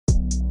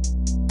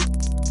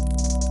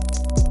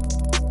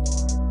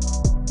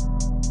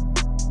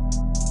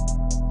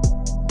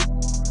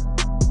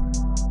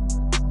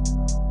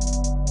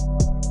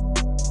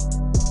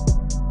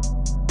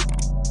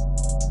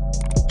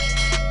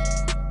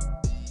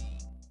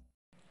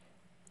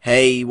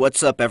Hey,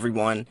 what's up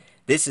everyone?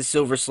 This is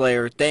Silver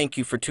Slayer. Thank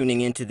you for tuning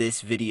into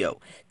this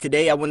video.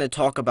 Today I want to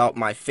talk about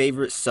my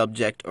favorite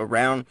subject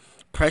around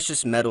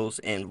precious metals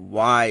and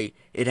why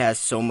it has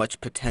so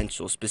much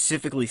potential,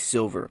 specifically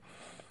silver.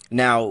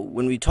 Now,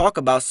 when we talk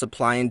about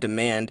supply and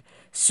demand,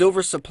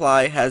 silver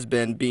supply has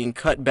been being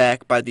cut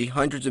back by the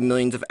hundreds of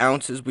millions of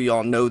ounces. We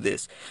all know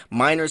this.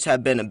 Miners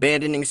have been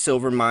abandoning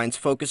silver mines,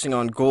 focusing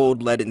on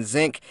gold, lead, and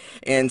zinc,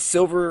 and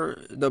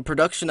silver, the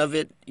production of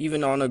it,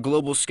 even on a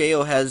global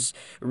scale, has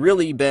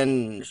really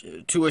been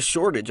to a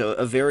shortage.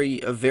 A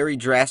very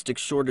drastic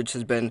shortage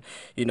has been,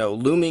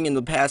 looming in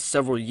the past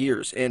several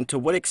years. And to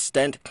what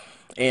extent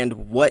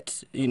and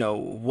what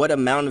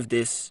amount of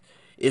this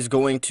is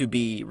going to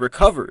be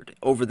recovered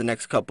over the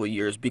next couple of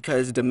years,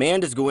 because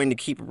demand is going to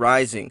keep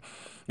rising.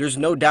 There's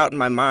no doubt in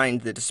my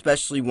mind that,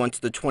 especially once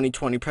the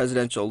 2020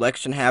 presidential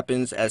election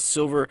happens, as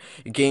silver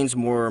gains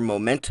more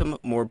momentum,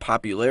 more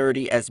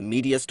popularity, as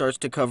media starts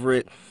to cover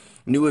it,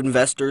 new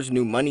investors,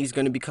 new money is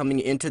going to be coming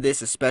into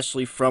this,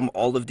 especially from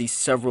all of these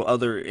several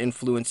other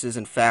influences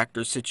and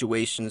factors,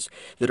 situations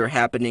that are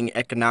happening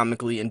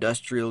economically,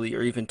 industrially,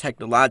 or even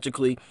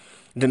technologically.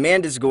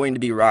 Demand is going to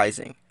be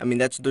rising. I mean,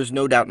 there's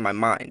no doubt in my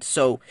mind.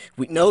 So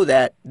we know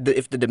that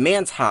if the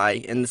demand's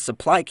high and the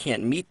supply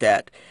can't meet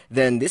that,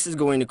 then this is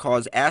going to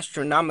cause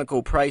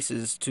astronomical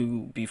prices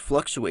to be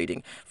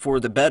fluctuating for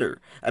the better.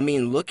 I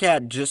mean, look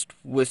at just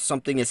with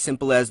something as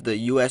simple as the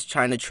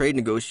U.S.-China trade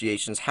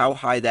negotiations, how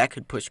high that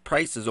could push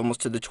prices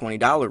almost to the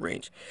 $20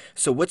 range.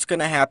 So what's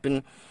going to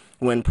happen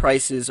when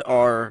prices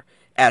are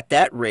at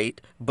that rate,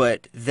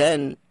 but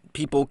then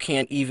people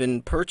can't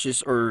even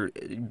purchase or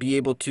be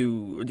able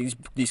to,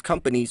 these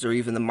companies or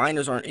even the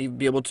miners aren't even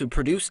be able to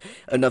produce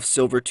enough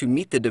silver to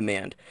meet the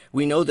demand.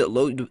 We know that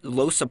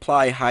low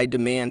supply, high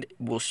demand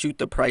will shoot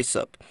the price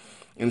up.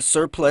 And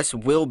surplus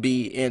will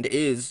be and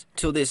is,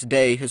 till this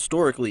day,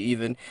 historically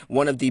even,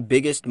 one of the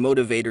biggest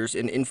motivators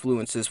and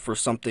influences for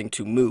something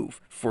to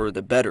move for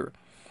the better.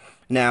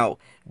 Now,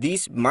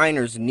 these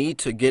miners need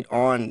to get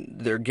on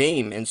their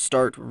game and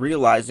start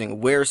realizing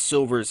where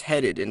silver is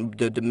headed and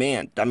the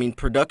demand. I mean,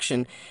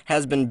 production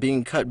has been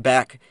being cut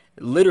back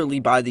literally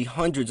by the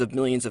hundreds of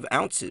millions of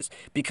ounces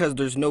because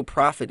there's no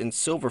profit in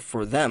silver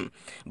for them.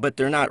 But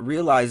they're not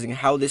realizing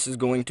how this is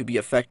going to be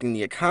affecting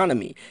the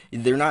economy.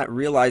 They're not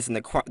realizing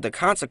the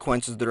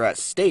consequences that are at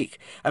stake.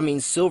 I mean,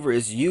 silver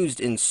is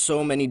used in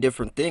so many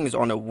different things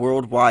on a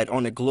worldwide,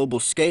 on a global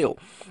scale.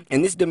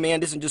 And this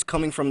demand isn't just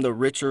coming from the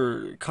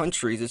richer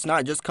countries. It's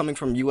not just coming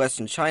from US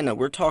and China.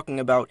 We're talking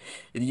about,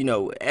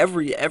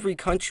 every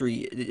country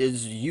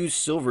is used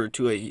silver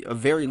to a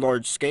very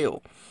large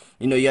scale.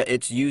 Yeah,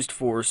 it's used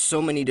for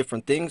so many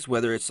different things,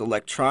 whether it's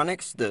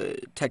electronics, the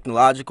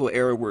technological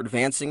era we're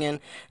advancing in.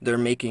 They're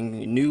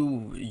making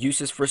new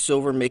uses for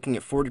silver, making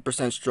it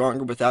 40%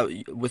 stronger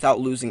without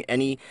losing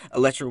any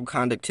electrical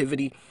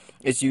conductivity.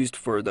 It's used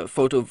for the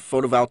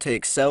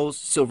photovoltaic cells,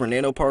 silver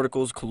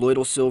nanoparticles,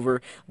 colloidal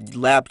silver,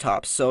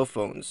 laptops, cell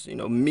phones,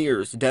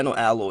 mirrors, dental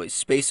alloys,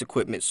 space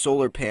equipment,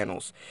 solar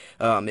panels.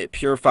 It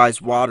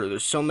purifies water.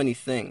 There's so many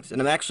things.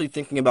 And I'm actually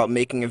thinking about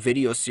making a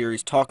video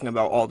series talking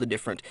about all the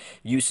different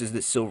uses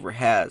that silver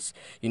has.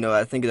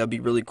 I think that'd be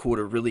really cool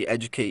to really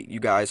educate you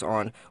guys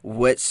on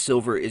what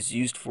silver is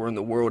used for in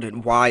the world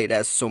and why it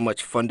has so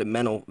much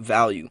fundamental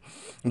value.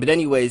 But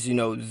anyways,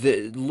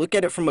 look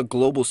at it from a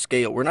global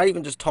scale. We're not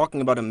even just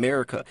talking about America.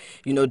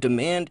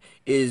 Demand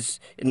is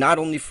not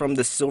only from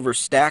the silver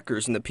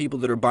stackers and the people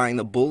that are buying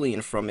the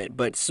bullion from it,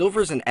 but silver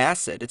is an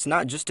asset. It's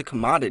not just a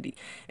commodity.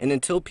 And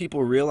until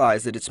people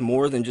realize that it's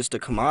more than just a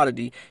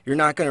commodity, you're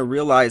not going to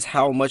realize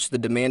how much the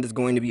demand is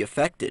going to be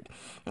affected.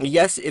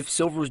 Yes, if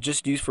silver was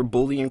just used for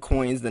bullion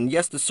coins, then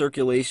yes, the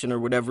circulation or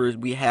whatever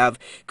we have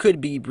could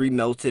be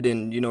remelted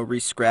and,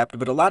 re-scrapped,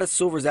 but a lot of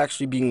silver is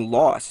actually being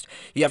lost.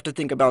 You have to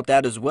think about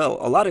that as well.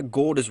 A lot of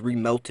gold is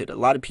remelted. A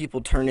lot of people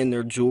turn in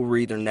their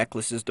jewelry, their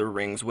necklaces, their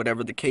rings,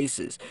 whatever the case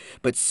is.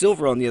 But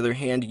silver, on the other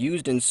hand,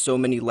 used in so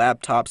many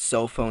laptops,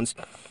 cell phones,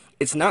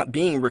 it's not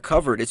being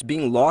recovered. It's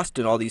being lost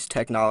in all these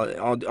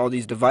all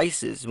these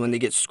devices when they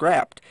get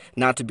scrapped,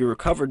 not to be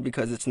recovered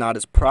because it's not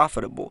as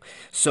profitable.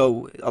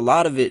 So a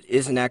lot of it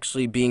isn't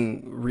actually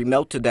being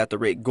remelted at the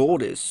rate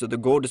gold is. So the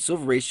gold to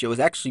silver ratio is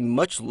actually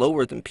much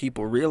lower than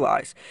people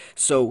realize.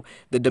 So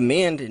the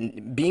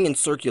demand being in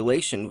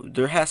circulation,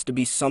 there has to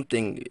be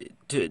something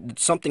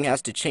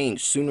has to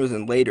change sooner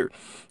than later,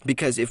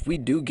 because if we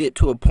do get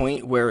to a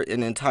point where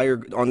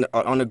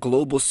on a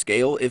global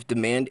scale, if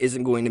demand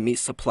isn't going to meet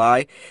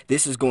supply,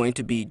 this is going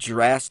to be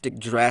drastic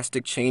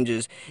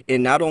changes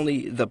in not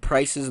only the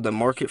prices of the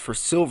market for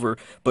silver,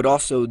 but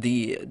also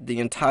the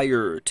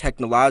entire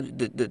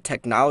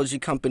technology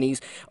companies,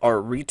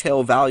 our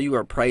retail value,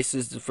 our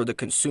prices for the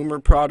consumer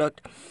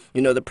product,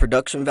 the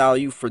production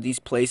value for these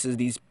places,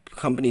 these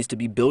companies to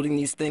be building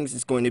these things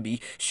is going to be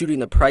shooting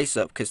the price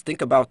up. Because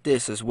think about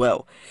this as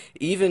well.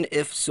 Even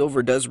if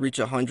silver does reach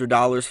 $100,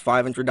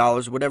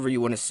 $500, whatever you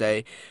want to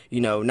say,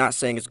 not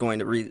saying it's going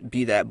to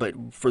be that, but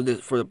for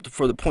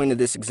the point of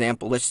this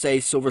example, let's say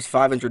silver's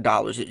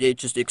 $500. It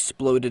just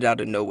exploded out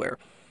of nowhere.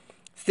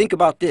 Think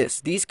about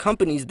this. These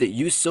companies that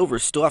use silver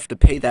still have to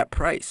pay that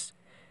price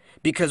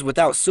because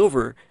without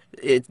silver,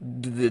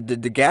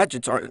 the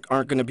gadgets aren't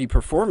going to be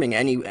performing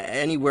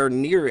anywhere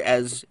near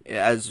as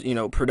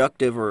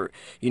productive or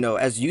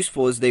as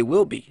useful as they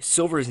will be.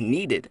 Silver is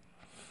needed.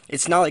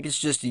 It's not like it's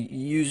just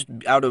used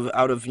out of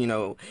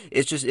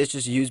it's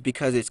just used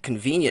because it's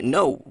convenient.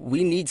 No,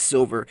 we need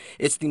silver.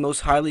 It's the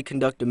most highly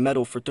conductive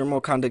metal for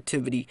thermal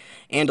conductivity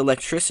and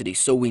electricity,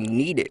 so we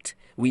need it.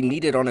 We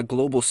need it on a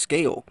global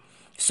scale.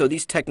 So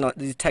these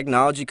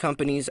technology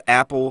companies,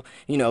 Apple,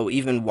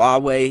 even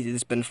Huawei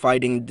has been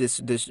fighting this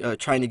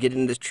trying to get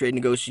in this trade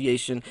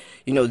negotiation.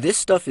 This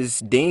stuff is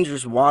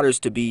dangerous waters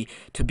to be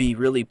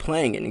really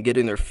playing in and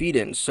getting their feet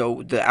in.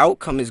 So the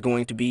outcome is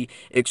going to be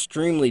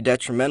extremely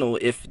detrimental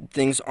if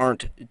things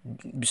aren't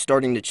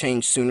starting to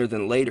change sooner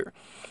than later.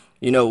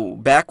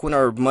 Back when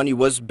our money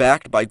was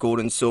backed by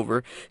gold and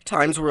silver,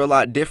 times were a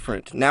lot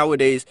different.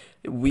 Nowadays,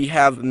 we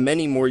have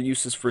many more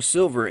uses for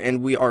silver,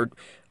 and we are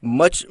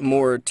much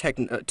more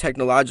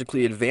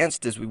technologically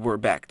advanced as we were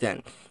back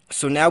then.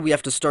 So now we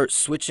have to start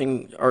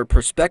switching our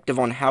perspective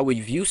on how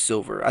we view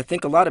silver. I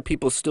think a lot of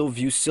people still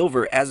view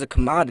silver as a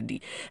commodity,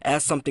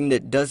 as something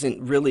that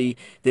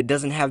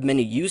doesn't have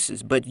many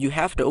uses. But you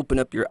have to open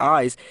up your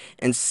eyes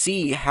and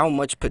see how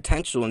much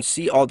potential and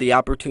see all the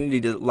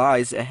opportunity that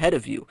lies ahead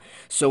of you.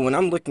 So when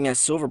I'm looking at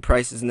silver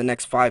prices in the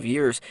next 5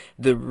 years,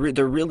 there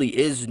really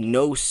is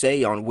no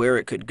say on where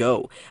it could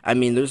go. I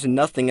mean, there's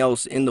nothing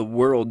else in the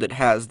world that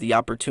has the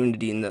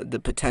opportunity and the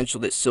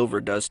potential that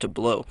silver does to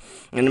blow.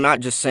 And I'm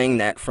not just saying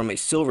that from a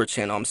silver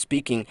channel. I'm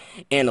speaking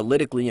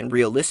analytically and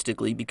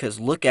realistically because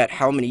look at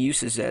how many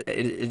uses it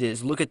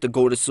is. Look at the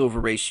gold to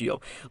silver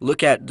ratio.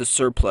 Look at the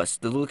surplus.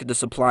 Look at the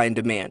supply and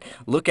demand.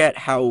 Look at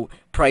how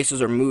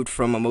prices are moved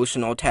from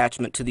emotional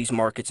attachment to these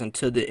markets and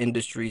to the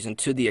industries and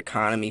to the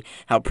economy.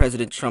 How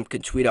President Trump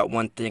can tweet out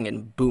one thing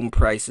and boom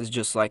prices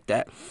just like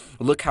that.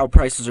 Look how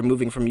prices are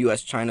moving from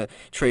U.S.-China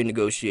trade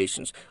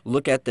negotiations.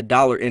 Look at the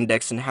dollar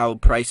index and how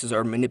prices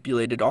are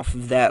manipulated off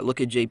of that.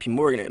 Look at J.P.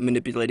 Morgan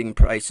manipulating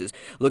prices.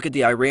 Look at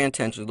the Iran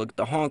tensions. Look at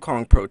the Hong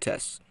Kong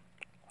protests.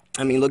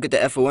 I mean, look at the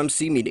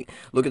FOMC meeting.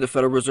 Look at the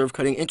Federal Reserve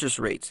cutting interest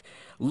rates.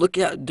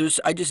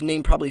 I just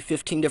named probably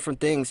 15 different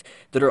things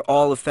that are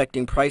all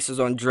affecting prices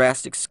on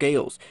drastic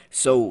scales.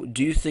 So,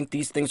 do you think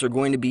these things are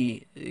going to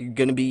be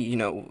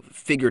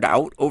figured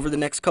out over the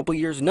next couple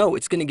years? No,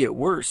 it's going to get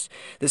worse.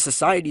 The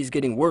society is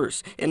getting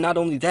worse. And not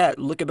only that,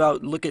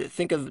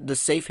 think of the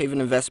safe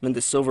haven investment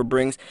that silver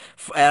brings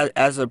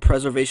as a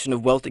preservation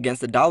of wealth against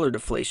the dollar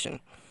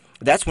deflation.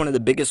 That's one of the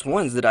biggest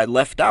ones that I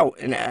left out,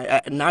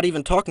 and not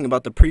even talking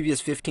about the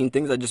previous 15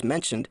 things I just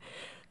mentioned.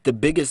 The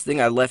biggest thing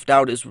I left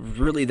out is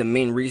really the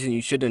main reason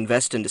you should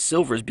invest into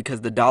silver is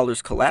because the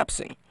dollar's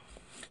collapsing.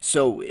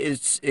 So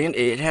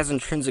it has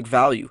intrinsic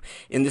value,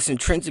 and this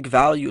intrinsic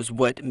value is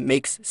what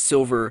makes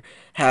silver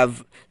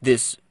have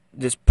this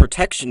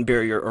protection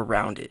barrier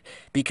around it.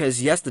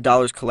 Because yes, the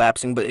dollar's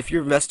collapsing, but if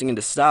you're investing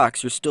into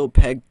stocks, you're still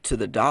pegged to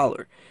the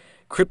dollar.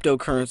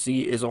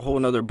 Cryptocurrency is a whole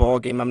nother ball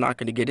game I'm not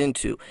going to get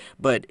into.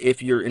 But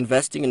if you're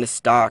investing into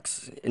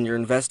stocks and you're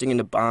investing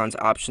into bonds,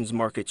 options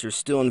markets, you're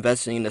still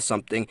investing into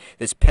something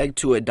that's pegged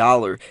to a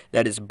dollar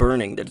that is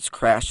burning, that is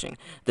crashing.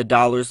 The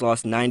dollar's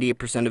lost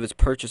 98% of its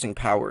purchasing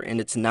power, and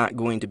it's not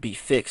going to be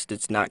fixed.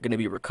 It's not going to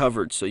be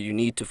recovered, so you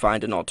need to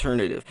find an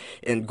alternative.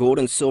 And gold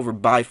and silver,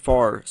 by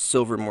far,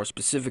 silver more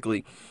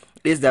specifically,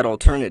 is that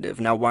alternative.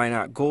 Now, why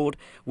not gold?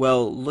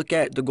 Well, look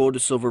at the gold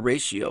to silver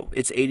ratio.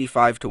 It's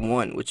 85 to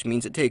 1, which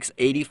means it takes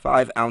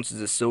 85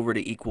 ounces of silver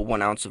to equal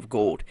 1 ounce of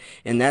gold.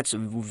 And that's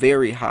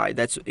very high.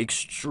 That's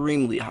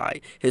extremely high.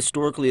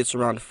 Historically, it's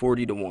around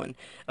 40 to 1.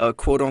 A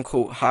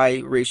quote-unquote high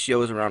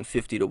ratio is around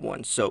 50 to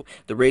 1. So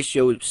the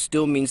ratio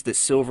still means that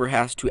silver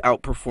has to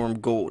outperform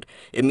gold.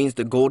 It means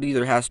that gold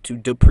either has to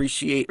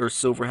depreciate or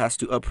silver has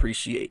to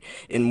appreciate.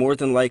 And more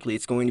than likely,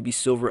 it's going to be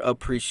silver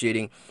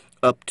appreciating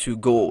up to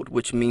gold,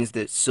 which means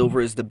that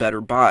silver is the better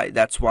buy.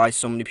 That's why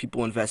so many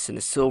people invest into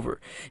silver,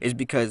 is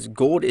because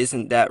gold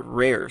isn't that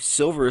rare.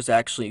 Silver is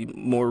actually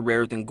more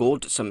rare than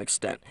gold to some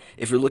extent.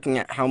 If you're looking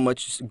at how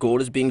much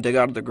gold is being dug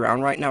out of the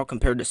ground right now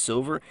compared to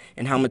silver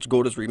and how much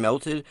gold is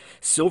remelted,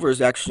 silver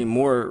is actually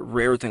more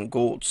rare than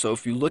gold. So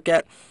if you look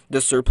at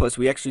the surplus,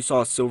 we actually saw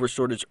a silver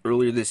shortage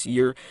earlier this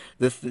year.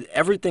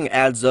 Everything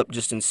adds up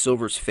just in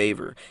silver's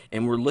favor.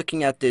 And we're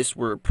looking at this,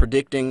 we're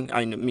predicting,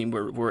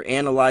 we're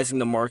analyzing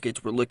the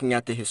markets, we're looking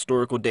at the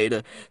historical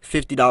data,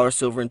 $50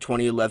 silver in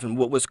 2011,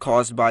 what was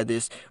caused by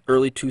this,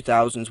 early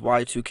 2000s,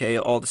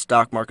 Y2K, all the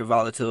stock market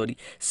volatility,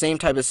 same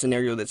type of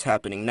scenario that's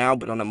happening now,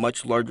 but on a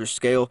much larger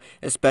scale,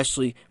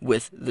 especially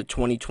with the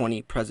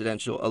 2020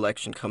 presidential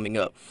election coming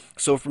up.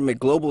 So from a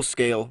global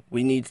scale,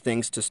 we need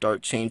things to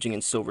start changing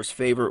in silver's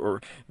favor,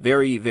 or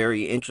very,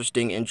 very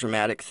interesting and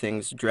dramatic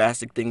things,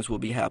 drastic things will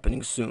be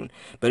happening soon.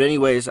 But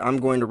anyways, I'm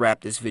going to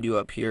wrap this video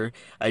up here.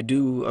 I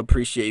do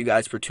appreciate you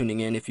guys for tuning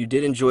in. If you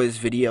did enjoy this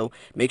video,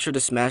 make make sure to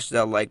smash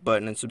that like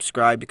button and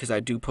subscribe because I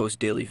do post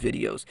daily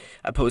videos.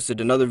 I posted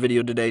another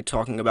video today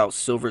talking about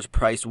silver's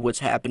price, what's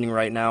happening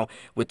right now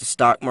with the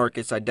stock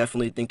markets. I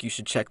definitely think you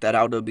should check that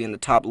out. It'll be in the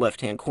top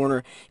left hand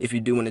corner if you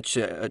do want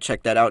to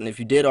check that out. And if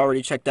you did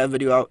already check that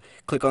video out,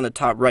 click on the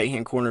top right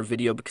hand corner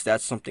video because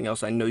that's something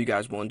else I know you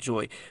guys will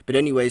enjoy. But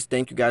anyways,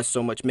 thank you guys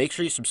so much. Make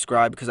sure you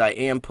subscribe because I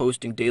am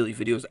posting daily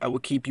videos. I will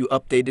keep you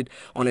updated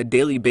on a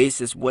daily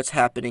basis what's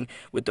happening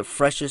with the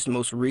freshest,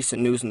 most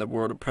recent news in the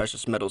world of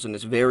precious metals. And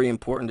it's very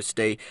important to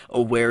stay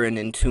aware and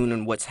in tune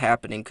on what's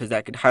happening because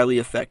that could highly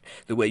affect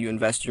the way you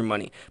invest your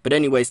money. But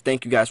anyways,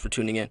 thank you guys for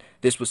tuning in.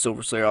 This was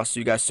Silver Slayer. I'll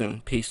see you guys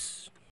soon. Peace.